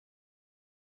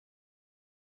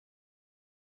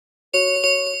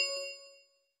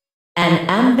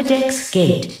Ambidex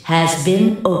Gate has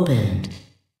been opened.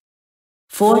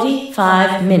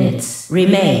 45 minutes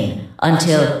remain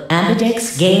until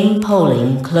Ambidex game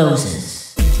polling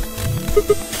closes.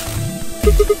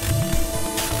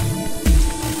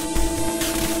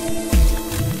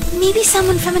 Maybe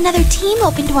someone from another team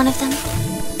opened one of them.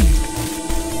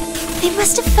 They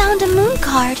must have found a moon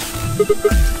card.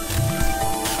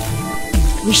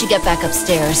 We should get back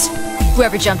upstairs.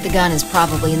 Whoever jumped the gun is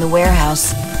probably in the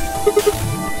warehouse.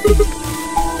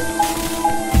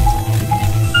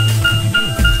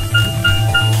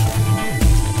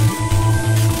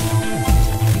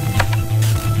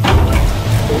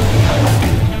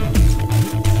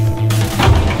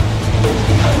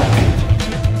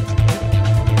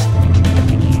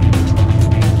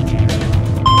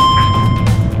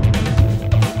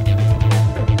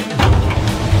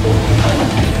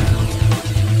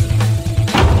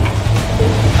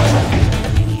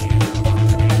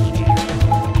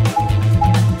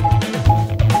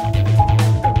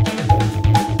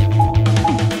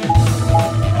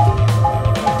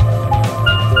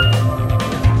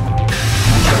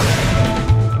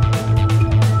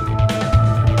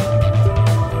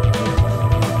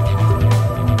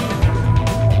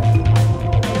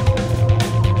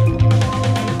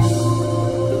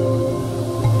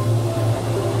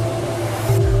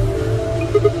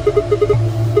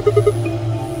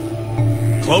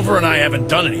 Clover and I haven't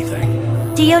done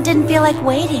anything. Dio didn't feel like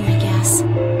waiting, I guess.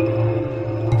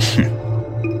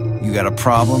 You got a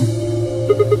problem?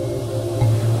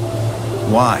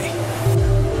 Why?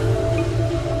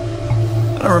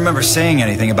 I don't remember saying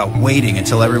anything about waiting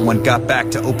until everyone got back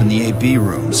to open the AB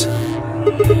rooms.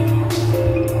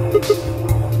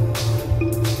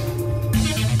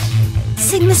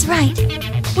 Sigma's right.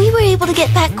 We were able to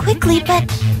get back quickly, but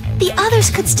the others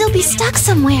could still be stuck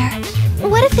somewhere.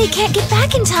 What if they can't get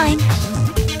back in time?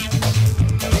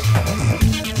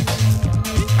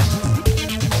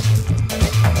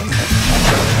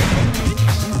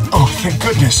 Oh, thank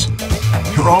goodness.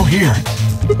 You're all here.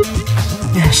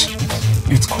 Yes,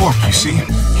 it's Quark, you see.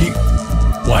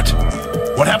 What?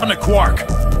 What happened to Quark?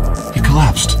 He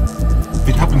collapsed.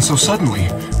 It happened so suddenly.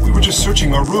 We were just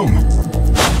searching our room.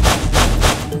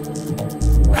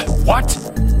 What?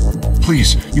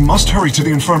 Please, you must hurry to the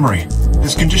infirmary.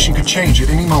 His condition could change at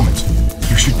any moment.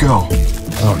 You should go.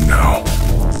 Oh no.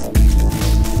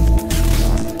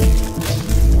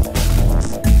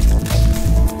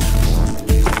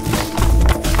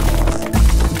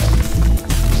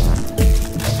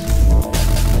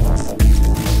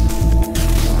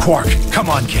 Quark, come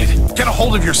on, kid. Get a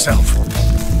hold of yourself.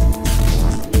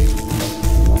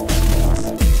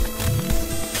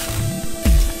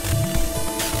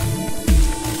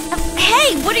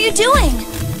 Hey, what are you doing?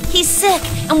 He's sick,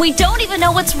 and we don't even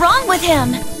know what's wrong with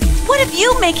him. What if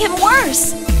you make him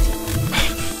worse?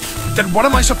 Then what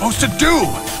am I supposed to do?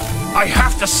 I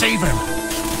have to save him.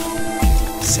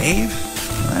 Save?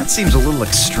 That seems a little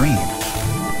extreme.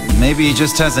 Maybe he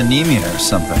just has anemia or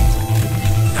something.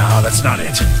 No, that's not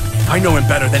it. I know him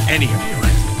better than any of you.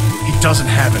 He doesn't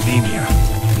have anemia.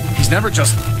 He's never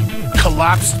just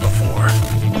collapsed before.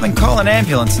 Well, then call an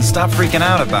ambulance and stop freaking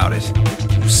out about it.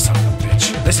 You son of a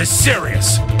bitch. This is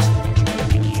serious.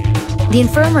 The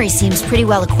infirmary seems pretty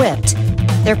well equipped.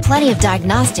 There are plenty of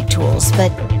diagnostic tools, but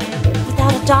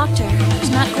Without a doctor,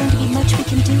 there's not going to be much we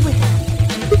can do with him.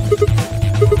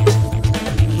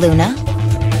 Luna?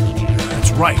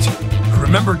 That's right. I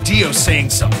remember Dio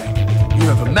saying something. You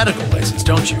have a medical license,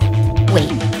 don't you? Wait,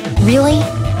 really?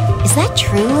 Is that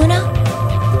true, Luna?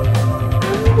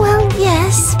 Well,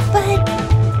 yes, but...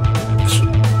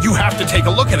 You have to take a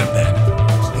look at him then.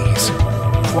 Please.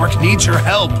 Quark needs your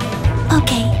help.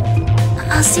 Okay,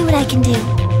 I'll see what I can do.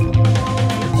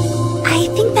 I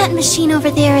think that machine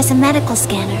over there is a medical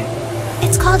scanner.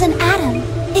 It's called an ATOM.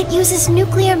 It uses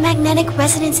nuclear magnetic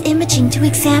resonance imaging to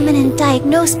examine and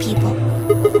diagnose people.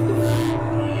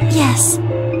 Yes,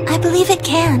 I believe it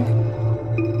can.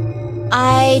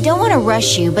 I don't want to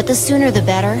rush you, but the sooner the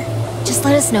better. Just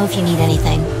let us know if you need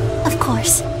anything. Of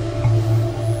course.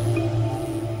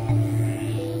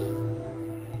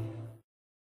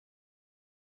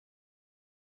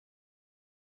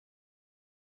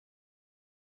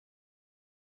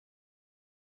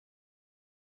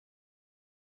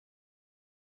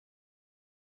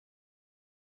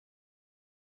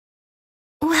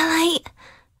 Well,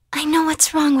 I know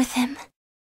what's wrong with him.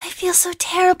 I feel so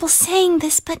terrible saying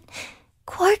this, but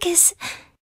Quark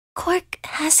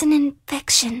has an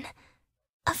infection.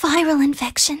 A viral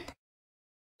infection.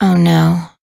 Oh no.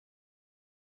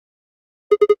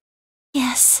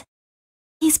 Yes.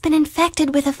 He's been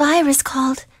infected with a virus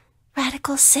called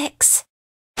Radical 6.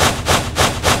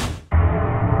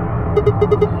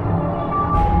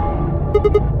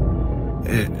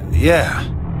 Yeah.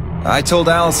 I told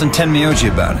Alice and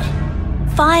Tenmyoji about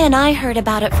it. Fi and I heard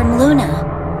about it from Luna.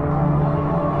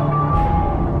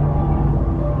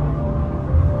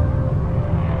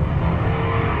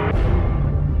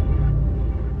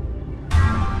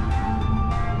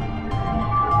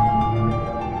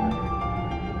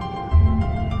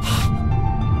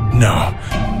 No.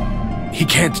 He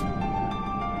can't...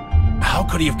 How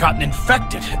could he have gotten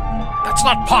infected? That's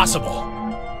not possible.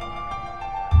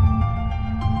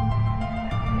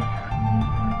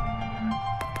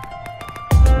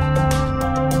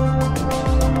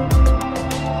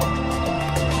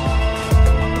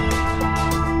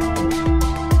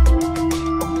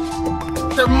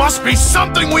 There must be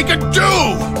something we can do!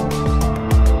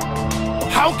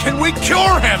 How can we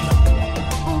cure him?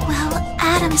 Well,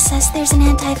 Adam says there's an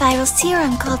antiviral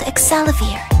serum called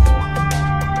Excelivir.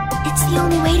 It's the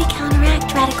only way to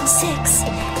counteract Radical 6.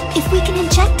 If we can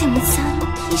inject him with some,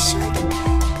 he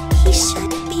should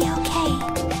be okay.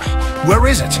 Where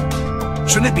is it?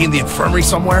 Shouldn't it be in the infirmary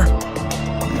somewhere?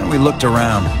 Yeah, we looked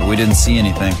around, but we didn't see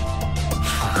anything.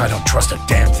 I don't trust a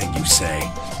damn thing you say.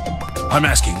 I'm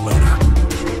asking Luna.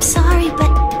 Sorry, but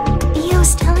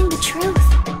Io's telling the truth.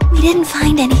 We didn't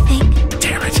find anything.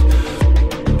 Damn it.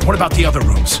 What about the other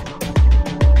rooms?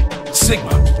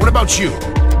 Sigma, what about you?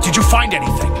 Did you find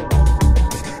anything?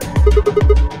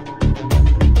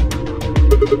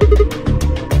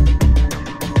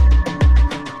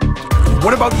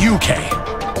 What about you, Kay?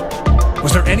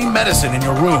 Was there any medicine in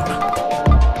your room?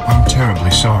 I'm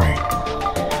terribly sorry.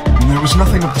 There was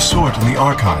nothing of the sort in the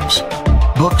archives.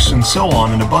 Books and so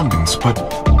on in abundance, but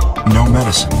no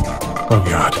medicine. Oh,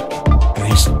 God. And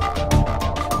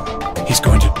he's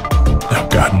going to... Oh,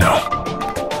 God, no.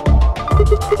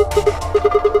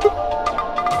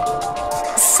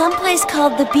 Someplace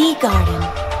called the Bee Garden.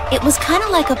 It was kind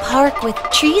of like a park with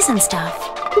trees and stuff.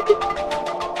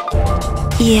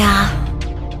 Yeah,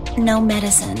 no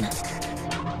medicine.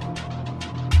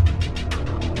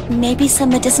 Maybe some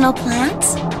medicinal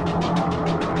plants?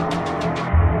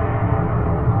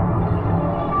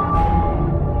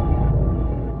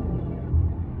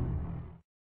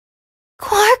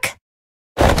 Quark?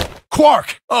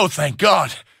 Quark! Oh, thank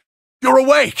God. You're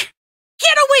awake.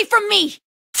 Get away from me!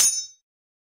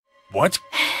 What?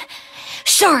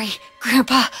 Sorry,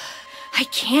 Grandpa. I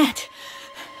can't.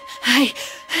 I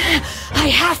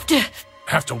have to.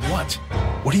 Have to what?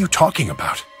 What are you talking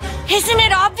about? Isn't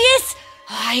it obvious?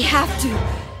 I have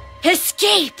to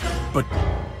escape. But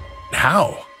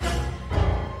how?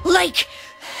 Like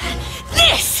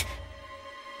this!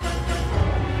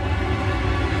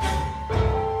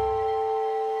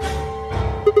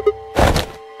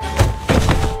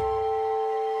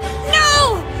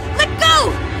 No! Let go!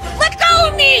 Let go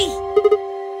of me!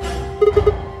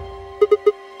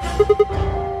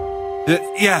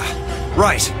 Yeah,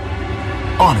 right.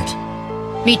 On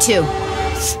it. Me too.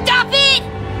 Stop it!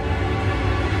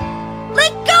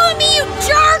 Let go of me, you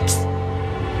jerks!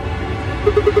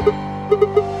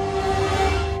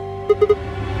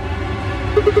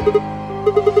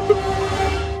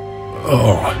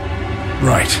 Oh,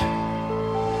 right.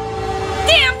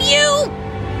 Damn you!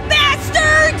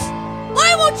 Bastards!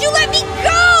 Why won't you let me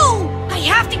go? I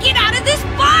have to get out of this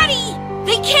body!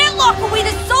 They can't lock away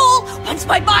the soul! Once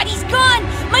my body's gone,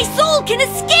 my soul can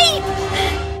escape!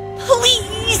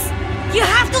 Please! You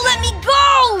have to let me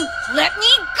go! Let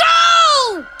me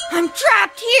go! I'm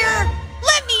trapped here!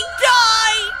 Let me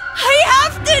die! I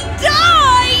have to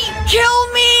die! Kill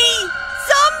me!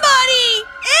 Somebody!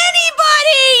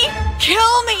 Anybody!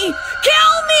 Kill me!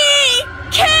 Kill me!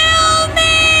 Kill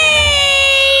me!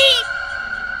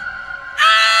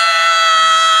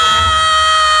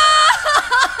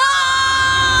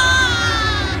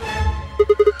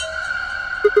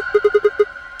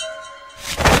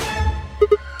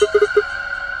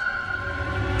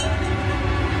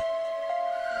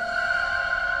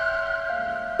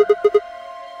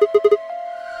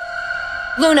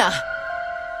 Luna,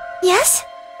 Yes?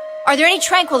 are there any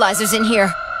tranquilizers in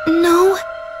here? No.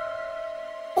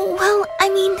 Well, I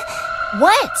mean,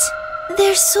 What?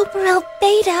 there's Superel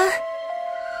Beta.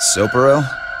 Soperel?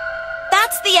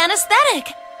 That's the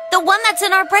anesthetic. The one that's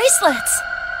in our bracelets.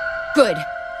 Good.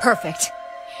 Perfect.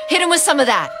 Hit him with some of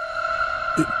that.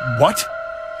 What?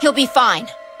 He'll be fine.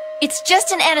 It's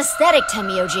just an anesthetic,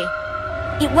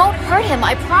 Tenmyoji. It won't hurt him,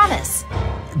 I promise.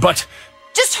 But...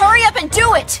 Just hurry up and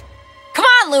do it! Come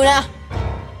on, Luna!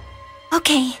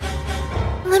 Okay.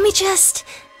 Let me just...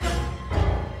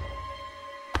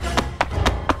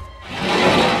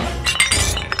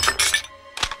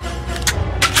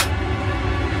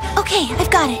 Okay, I've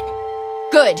got it.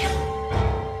 Good.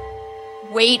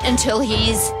 Wait until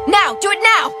he's... Now! Do it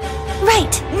now!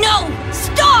 Right. No!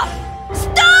 Stop!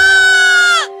 Stop!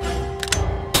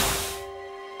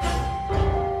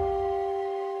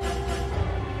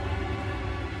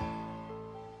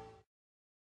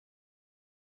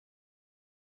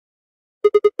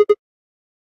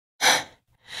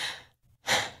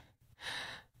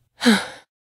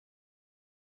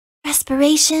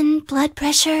 Respiration, blood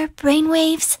pressure,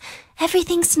 brainwaves,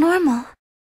 everything's normal.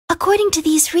 According to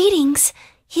these readings,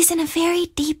 he's in a very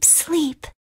deep sleep.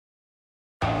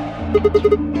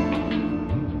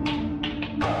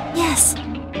 Yes.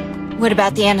 What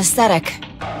about the anesthetic?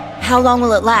 How long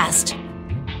will it last?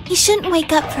 He shouldn't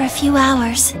wake up for a few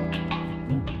hours.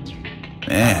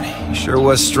 Man, he sure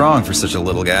was strong for such a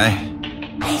little guy.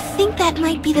 I think that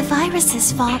might be the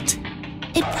virus's fault.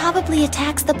 It probably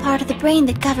attacks the part of the brain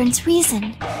that governs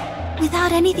reason.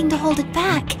 Without anything to hold it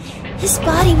back, his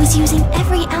body was using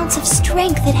every ounce of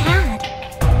strength it had.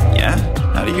 Yeah?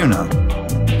 How do you know?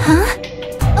 Huh?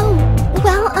 Oh,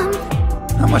 well,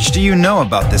 How much do you know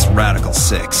about this Radical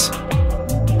 6?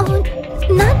 Oh,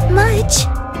 not much.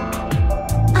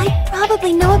 I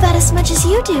probably know about as much as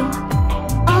you do.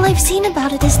 All I've seen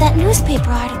about it is that newspaper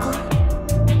article.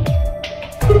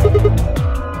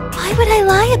 Why would I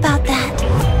lie about that?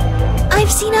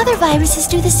 I've seen other viruses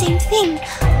do the same thing.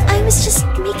 I was just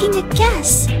making a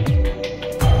guess.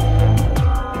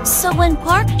 So when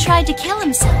Quark tried to kill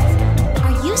himself,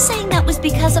 are you saying that was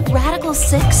because of Radical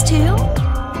 6 too?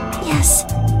 Yes.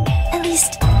 At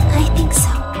least, I think so.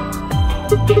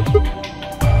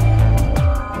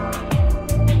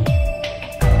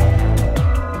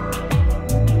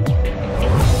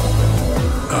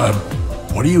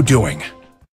 What are you doing?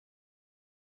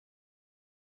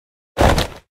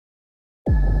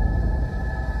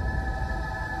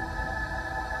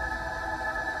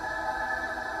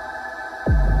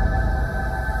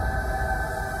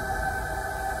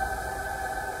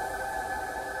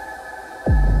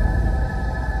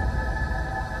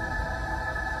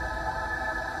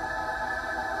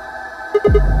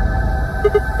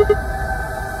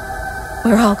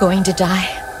 We're all going to die.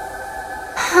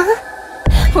 Huh?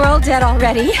 We're all dead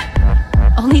already.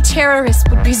 Only terrorists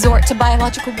would resort to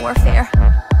biological warfare.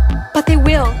 But they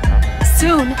will.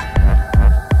 Soon.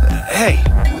 Hey,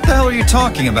 what the hell are you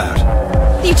talking about?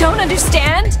 You don't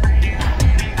understand?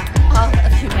 All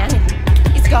of humanity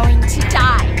is going to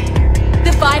die.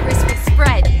 The virus will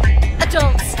spread.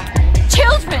 Adults,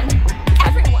 children,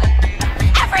 everyone.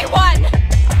 Everyone!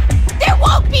 There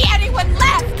won't be anyone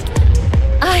left!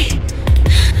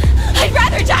 I'd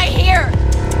rather die here!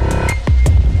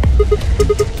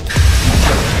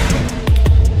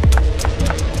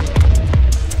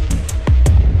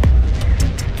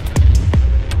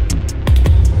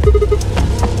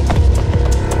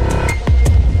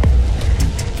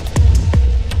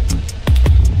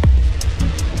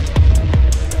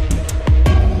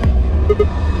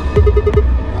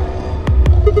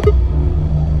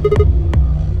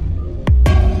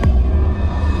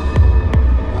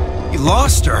 You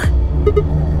lost her.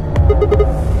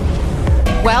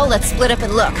 Well, let's split up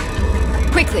and look.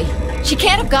 Quickly. She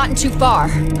can't have gotten too far.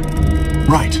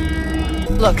 Right.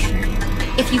 Look,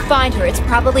 if you find her, it's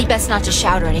probably best not to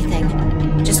shout or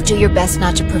anything. Just do your best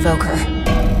not to provoke her.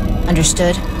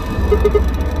 Understood?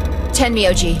 Tenmi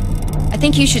OG, I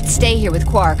think you should stay here with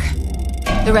Quark.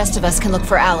 The rest of us can look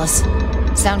for Alice.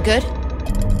 Sound good?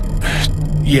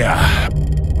 Yeah,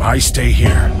 I stay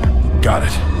here. Got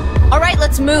it. Alright,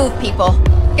 let's move, people.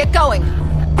 Get going.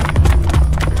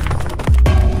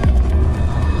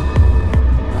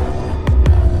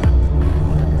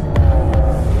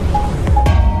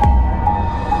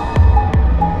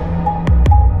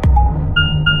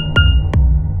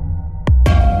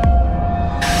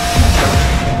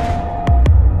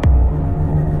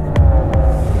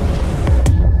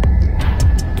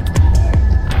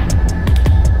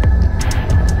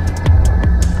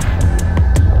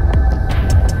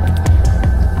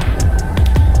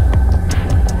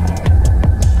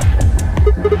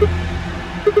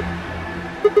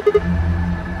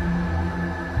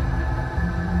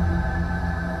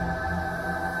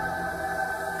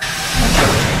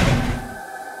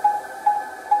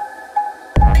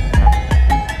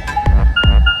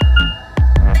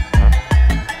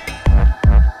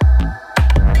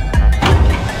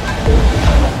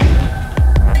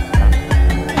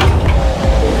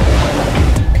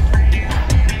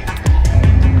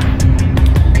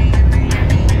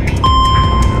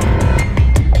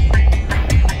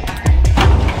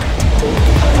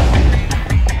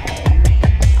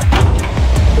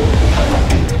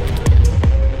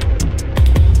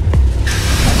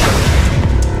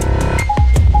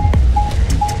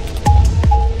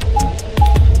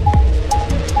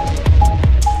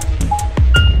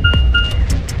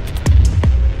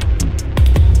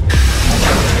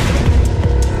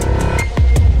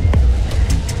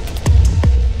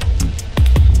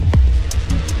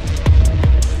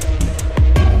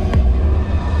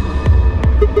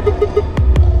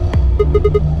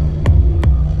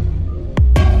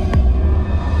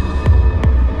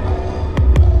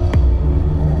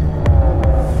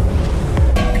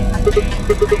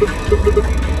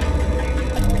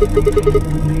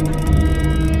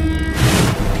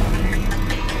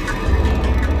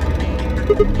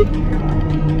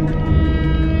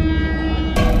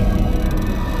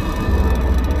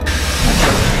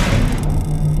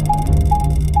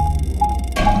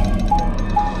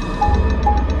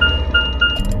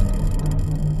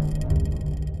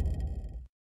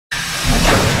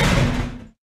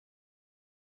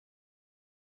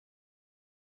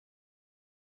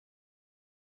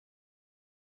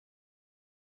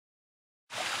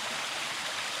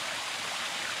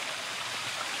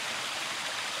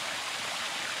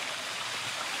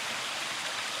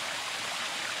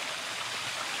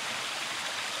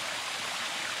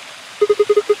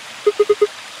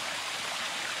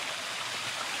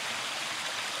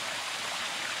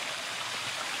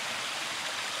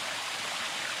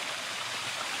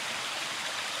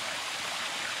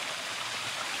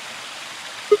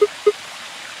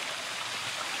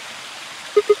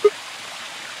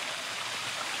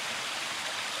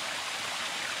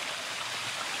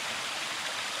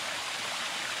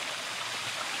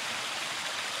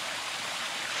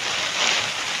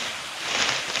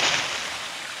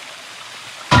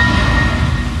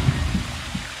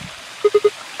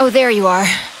 Oh, there you are.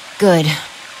 Good.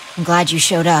 I'm glad you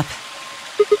showed up.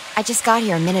 I just got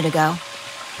here a minute ago.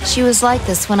 She was like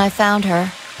this when I found her.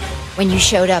 When you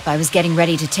showed up, I was getting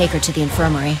ready to take her to the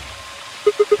infirmary.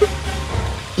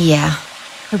 Yeah.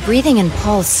 Her breathing and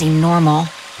pulse seem normal.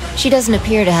 She doesn't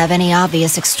appear to have any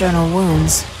obvious external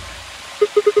wounds.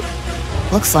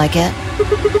 Looks like it.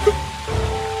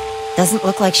 Doesn't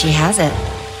look like she has it.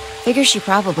 Figure she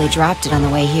probably dropped it on the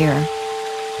way here.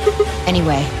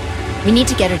 Anyway, we need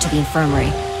to get her to the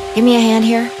infirmary. Give me a hand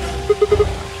here.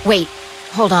 Wait,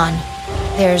 hold on.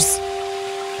 There's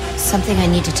something I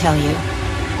need to tell you.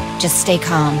 Just stay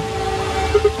calm.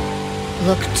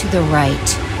 Look to the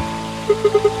right.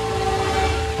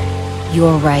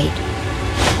 You're right.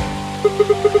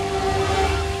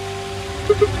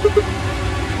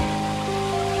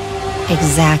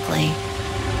 Exactly.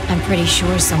 I'm pretty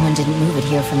sure someone didn't move it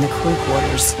here from the crew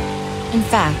quarters. In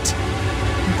fact,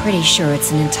 I'm pretty sure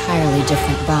it's an entirely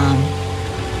different bomb.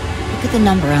 Look at the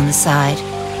number on the side.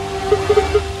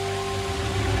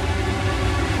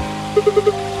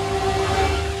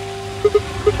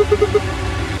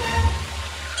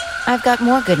 I've got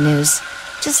more good news.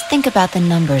 Just think about the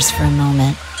numbers for a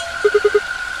moment.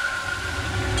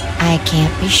 I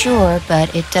can't be sure,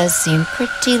 but it does seem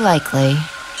pretty likely.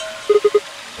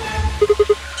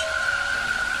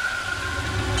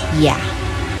 Yeah.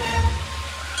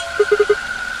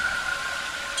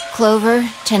 Clover,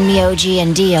 Tenmyoji,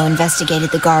 and Dio investigated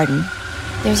the garden.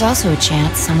 There's also a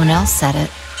chance someone else said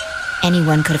it.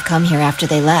 Anyone could have come here after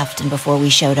they left and before we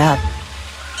showed up.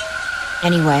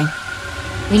 Anyway,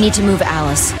 we need to move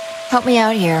Alice. Help me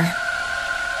out here.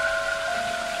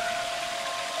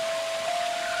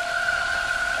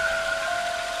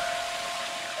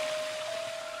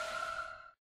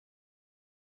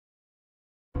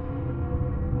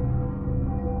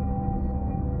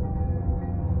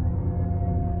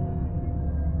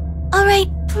 Alright,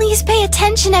 please pay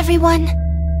attention, everyone.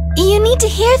 You need to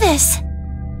hear this.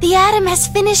 The Atom has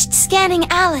finished scanning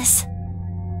Alice.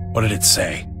 What did it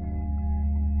say?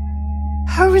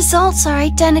 Her results are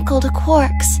identical to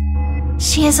Quark's.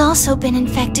 She has also been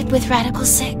infected with Radical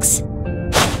 6.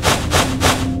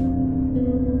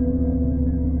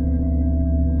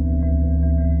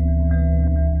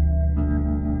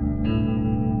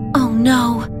 Oh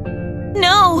no.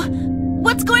 No!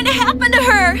 What's going to happen to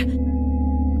her?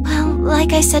 Well,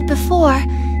 like I said before,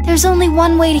 there's only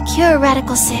one way to cure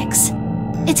Radical 6.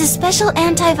 It's a special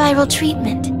antiviral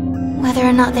treatment. Whether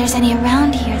or not there's any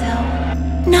around here,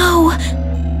 though. No!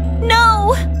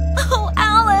 No! Oh,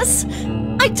 Alice!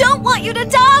 I don't want you to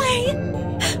die!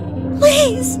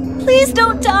 Please, please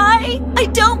don't die! I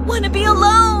don't want to be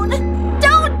alone!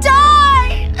 Don't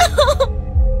die!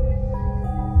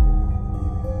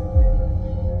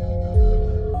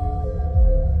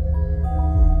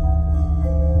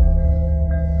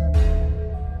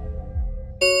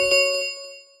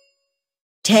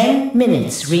 10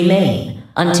 minutes remain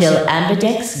until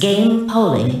Ambidex game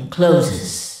polling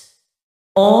closes.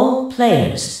 All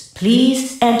players,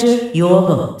 please enter your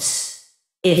votes.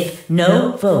 If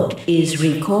no vote is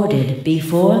recorded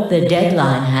before the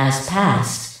deadline has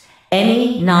passed,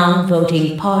 any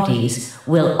non-voting parties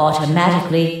will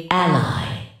automatically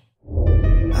ally.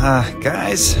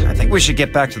 Guys, I think we should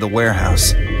get back to the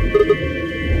warehouse.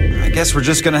 I guess we're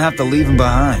just gonna have to leave him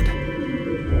behind.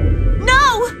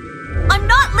 No! I'm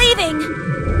not leaving!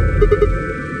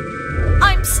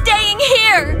 I'm staying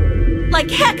here! Like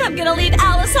heck I'm gonna leave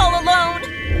Alice all alone!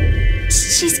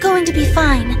 She's going to be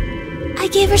fine. I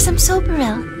gave her some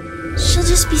Soberil. She'll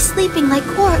just be sleeping like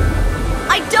Quark.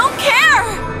 I don't care!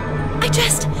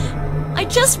 I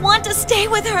just want to stay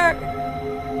with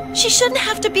her. She shouldn't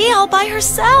have to be all by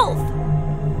herself.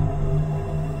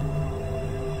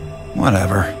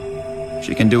 Whatever.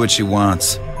 She can do what she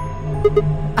wants.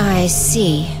 I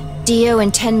see. Dio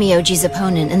and Tenmyoji's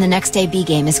opponent in the next AB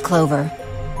game is Clover.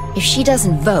 If she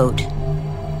doesn't vote,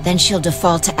 then she'll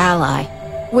default to ally,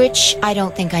 which I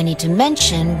don't think I need to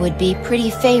mention would be pretty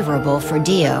favorable for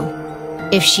Dio.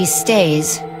 If she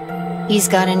stays, he's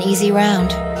got an easy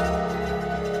round.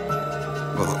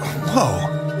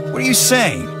 Whoa, what are you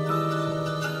saying?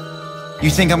 You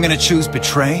think I'm gonna choose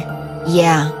Betray?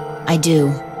 Yeah, I do.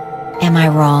 Am I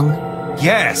wrong?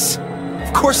 Yes!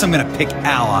 Of course I'm gonna pick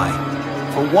Ally.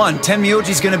 For one,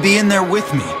 Tenmyoji's gonna be in there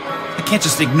with me. I can't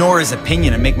just ignore his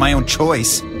opinion and make my own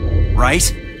choice.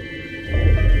 Right?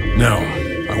 No,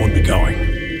 I won't be going.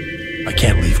 I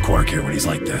can't leave Quark here when he's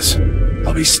like this.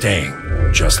 I'll be staying,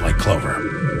 just like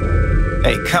Clover.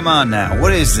 Hey, come on now,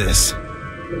 what is this?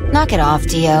 Knock it off,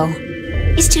 Dio.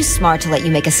 He's too smart to let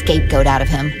you make a scapegoat out of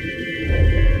him.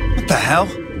 What the hell?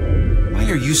 Why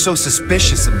are you so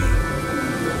suspicious of me?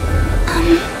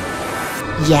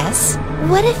 Yes?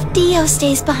 What if Dio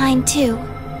stays behind too?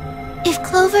 If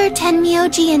Clover,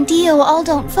 Tenmyoji, and Dio all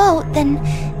don't vote, then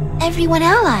everyone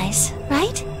allies,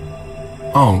 right?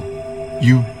 Oh,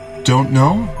 you don't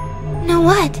know? Know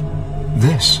what?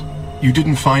 This. You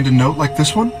didn't find a note like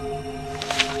this one?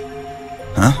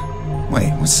 Huh?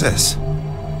 Wait, what's this?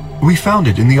 We found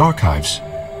it in the archives.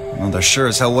 Well, there sure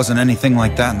as hell wasn't anything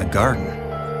like that in the garden.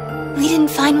 We didn't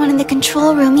find one in the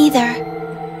control room either.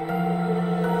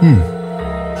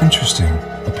 Interesting.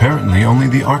 Apparently only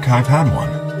the archive had one.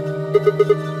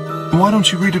 Why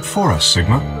don't you read it for us,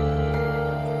 Sigma?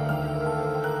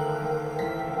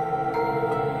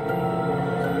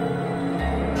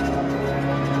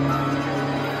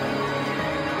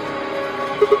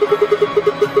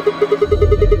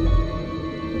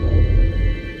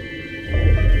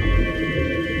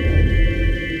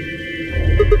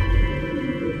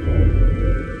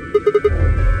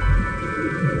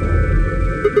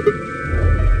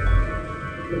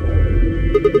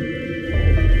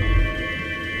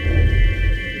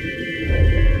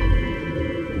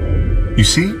 You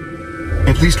see?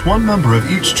 At least one member of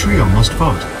each trio must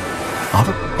vote.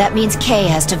 That means Kay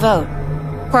has to vote.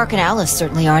 Quark and Alice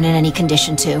certainly aren't in any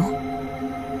condition to.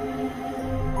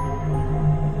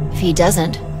 If he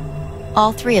doesn't,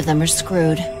 all three of them are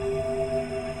screwed.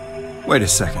 Wait a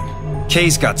second.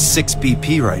 Kay's got 6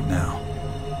 BP right now.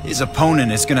 His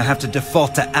opponent is gonna have to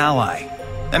default to Ally.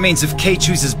 That means if Kay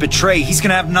chooses Betray, he's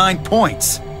gonna have 9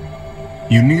 points.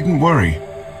 You needn't worry.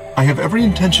 I have every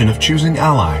intention of choosing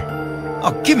Ally.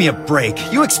 Oh, give me a break.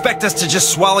 You expect us to just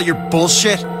swallow your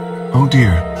bullshit? Oh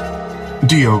dear.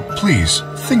 Dio, please,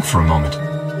 think for a moment.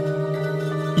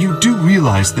 You do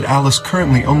realize that Alice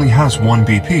currently only has 1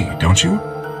 BP, don't you?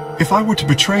 If I were to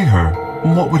betray her,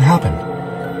 what would happen?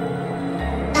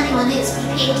 Anyone whose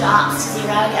BP drops to 0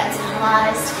 gets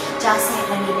analyzed, just like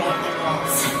when you break their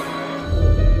balls.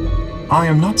 I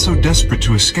am not so desperate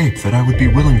to escape that I would be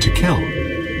willing to kill.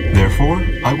 Therefore,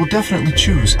 I will definitely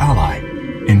choose Ally.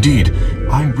 Indeed,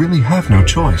 I really have no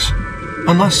choice.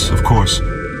 Unless, of course,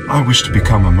 I wish to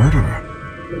become a murderer.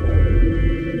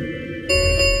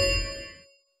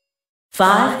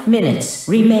 5 minutes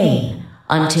remain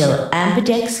until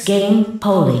Ambidex game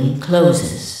polling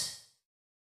closes.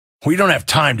 We don't have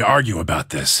time to argue about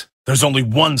this. There's only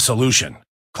one solution.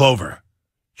 Clover,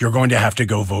 you're going to have to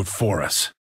go vote for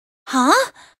us.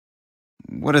 Huh?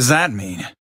 What does that mean?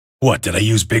 What, did I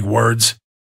use big words?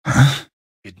 Huh?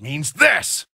 It means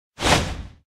this!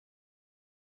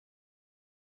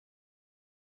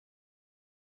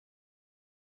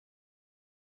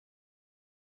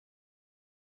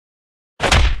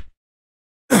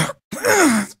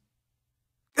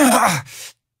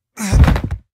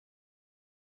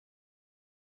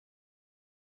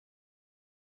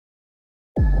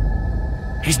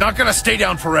 He's not gonna stay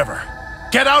down forever.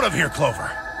 Get out of here,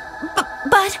 Clover.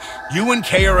 But... You and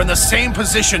Kay are in the same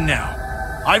position now.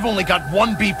 I've only got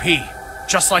 1 BP,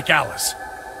 just like Alice.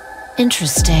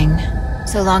 Interesting.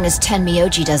 So long as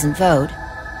Tenmyoji doesn't vote,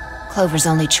 Clover's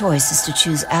only choice is to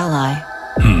choose Ally.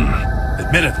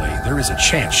 Admittedly, there is a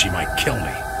chance she might kill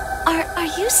me.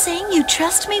 Are you saying you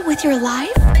trust me with your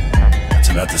life? That's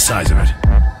about the size of it.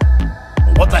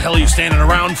 Well, what the hell are you standing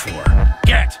around for?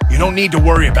 Get! You don't need to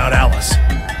worry about Alice.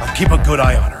 I'll keep a good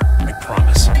eye on her, I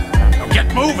promise. Now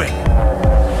get moving!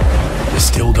 You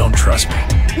still don't trust me.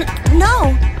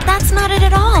 No, that's not it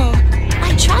at all.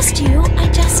 I trust you, I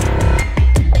just...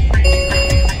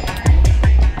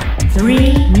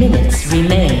 3 minutes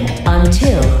remain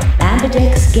until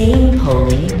Ambidex game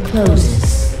polling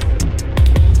closes.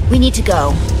 We need to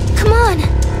go. Come on.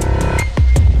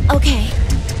 Okay,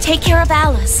 take care of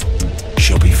Alice.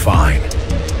 She'll be fine.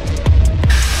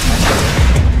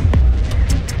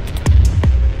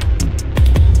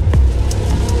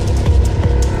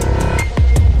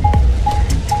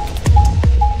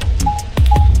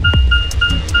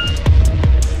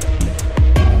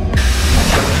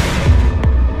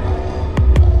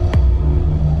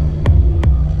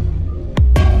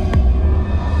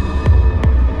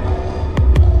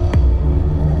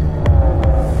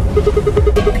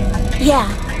 Yeah.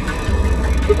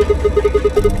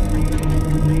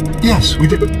 Yes, we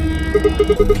did.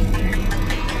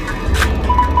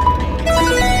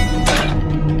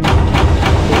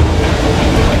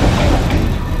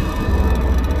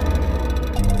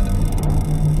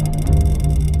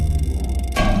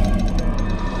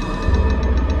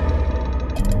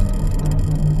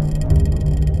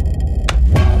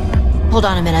 Hold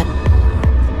on a minute.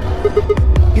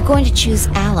 You're going to choose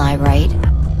Ally, right?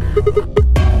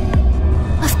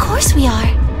 Of course we are.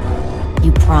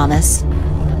 You promise?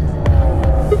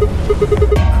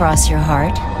 Cross your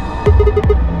heart?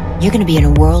 You're gonna be in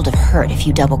a world of hurt if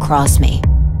you double-cross me.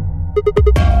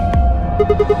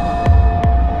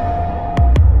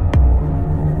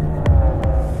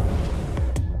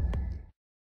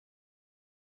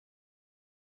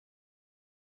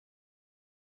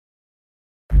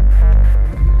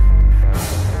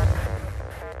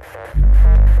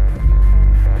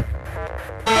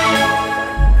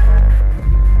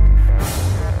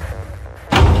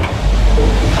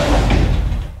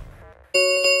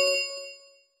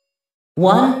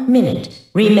 One minute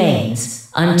remains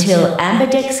until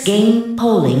Ambidex game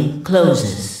polling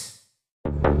closes.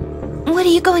 What are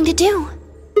you going to do?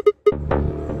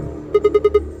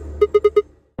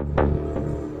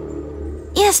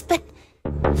 Yes, but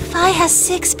Phi has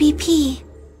 6 BP.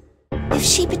 If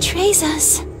she betrays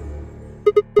us...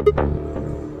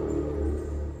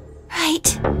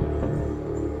 Right.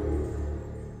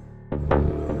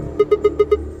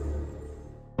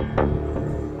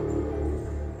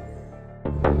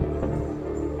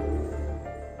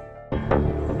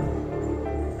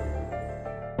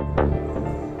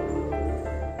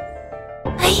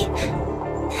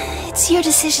 It's your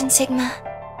decision, Sigma.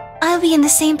 I'll be in the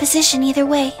same position either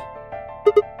way.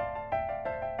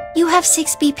 You have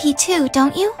 6 BP too,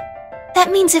 don't you?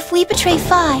 That means if we betray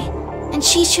Phi, and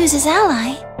she chooses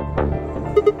Ally...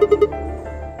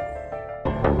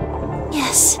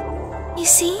 Yes. You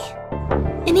see?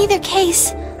 In either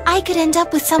case, I could end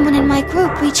up with someone in my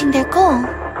group reaching their goal.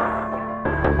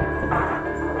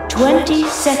 20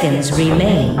 seconds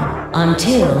remain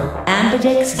until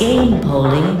Ambidex game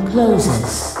polling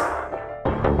closes.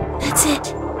 That's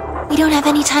it. We don't have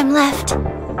any time left.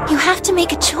 You have to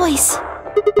make a choice.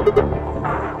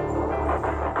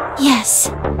 Yes.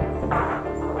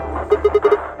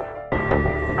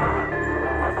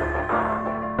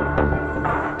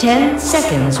 Ten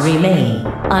seconds remain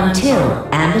until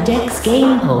Ambidex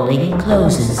game polling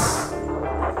closes.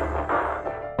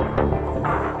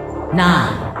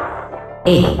 9,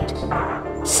 8,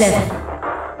 7,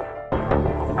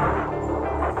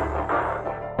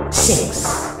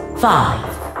 6,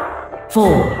 5,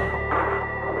 4,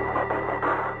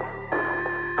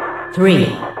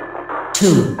 3,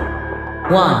 2,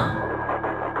 1.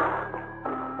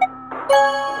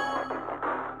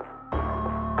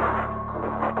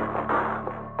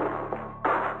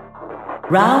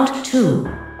 Round 2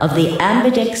 of the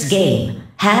Ambidex game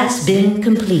has been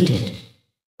completed.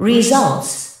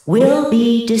 Results will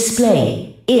be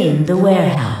displayed in the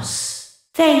warehouse.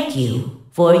 Thank you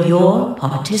for your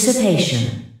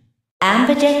participation.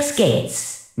 Ambidex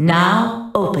gates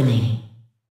now opening.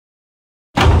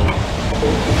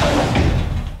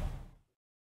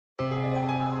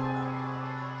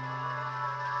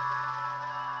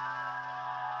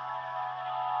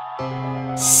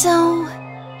 So,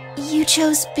 you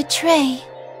chose betray.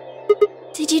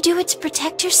 Did you do it to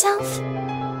protect yourself?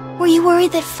 Were you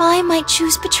worried that Phi might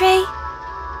choose betray?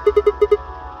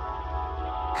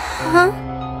 Huh?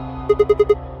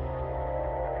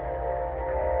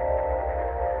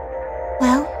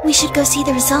 Well, we should go see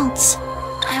the results.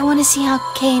 I want to see how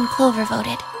Kay and Clover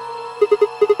voted.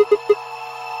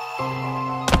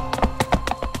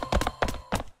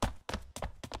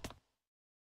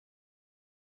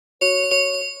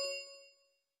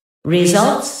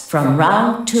 Results from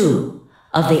round 2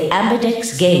 of the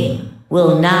Ambidex game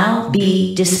will now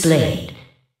be displayed.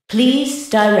 Please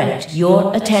direct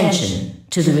your attention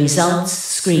to the results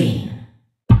screen.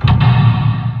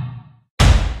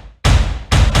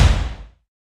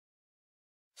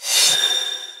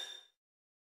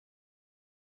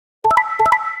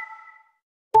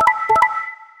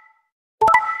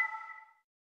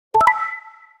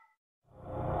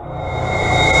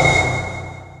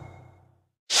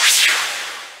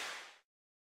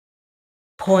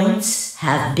 Points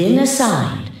have been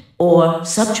assigned or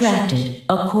subtracted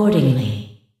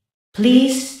accordingly.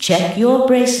 Please check your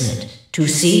bracelet to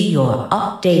see your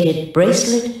updated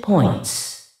bracelet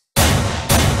points.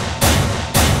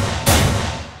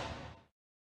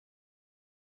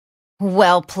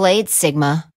 Well played,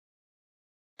 Sigma.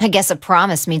 I guess a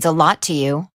promise means a lot to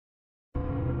you.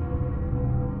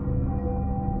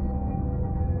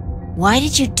 Why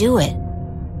did you do it?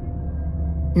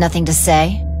 Nothing to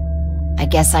say? I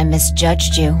guess I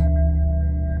misjudged you.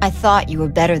 I thought you were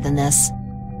better than this.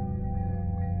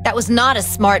 That was not a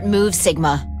smart move,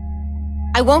 Sigma.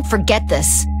 I won't forget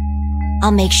this.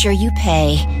 I'll make sure you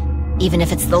pay, even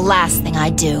if it's the last thing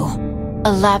I do.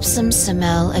 Elapsum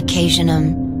semel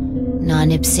occasionum,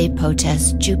 non ipse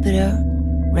potest Jupiter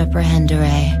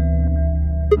reprehendere.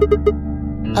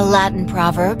 A Latin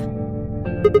proverb.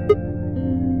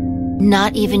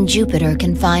 Not even Jupiter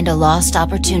can find a lost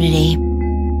opportunity.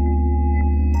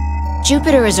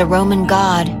 Jupiter is a Roman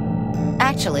god.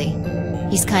 Actually,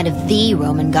 he's kind of the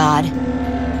Roman god.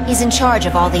 He's in charge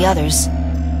of all the others.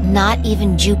 Not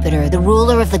even Jupiter, the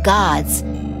ruler of the gods,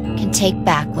 can take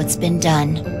back what's been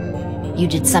done. You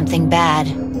did something bad.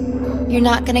 You're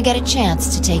not gonna get a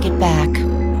chance to take it back.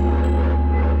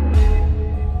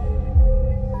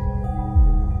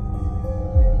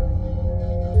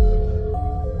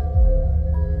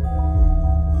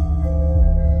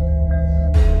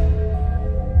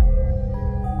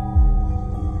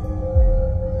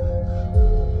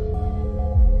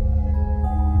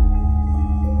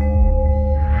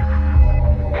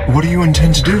 What do you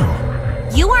intend to do?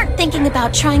 You aren't thinking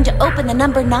about trying to open the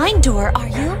number 9 door, are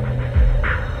you?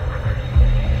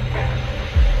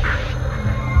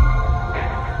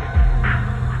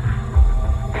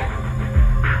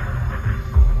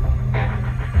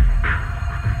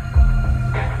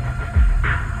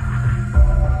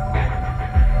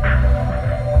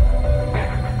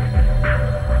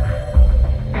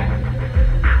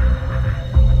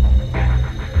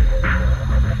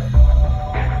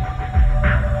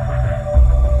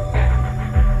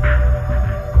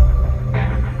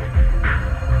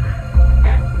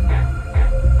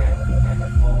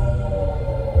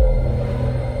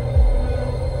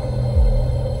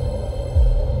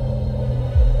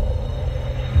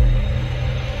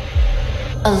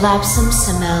 Elapsum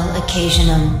semel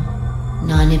occasionum,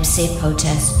 non ipse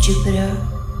potest Jupiter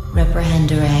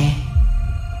reprehendere.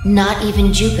 Not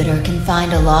even Jupiter can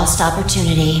find a lost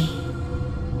opportunity.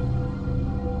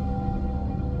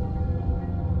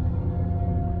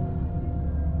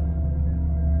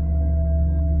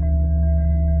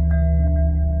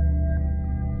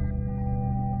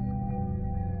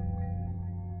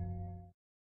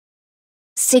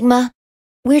 Sigma,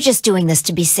 we're just doing this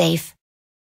to be safe.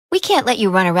 We can't let you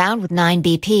run around with 9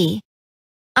 BP.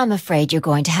 I'm afraid you're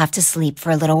going to have to sleep for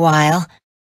a little while.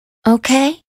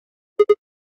 Okay?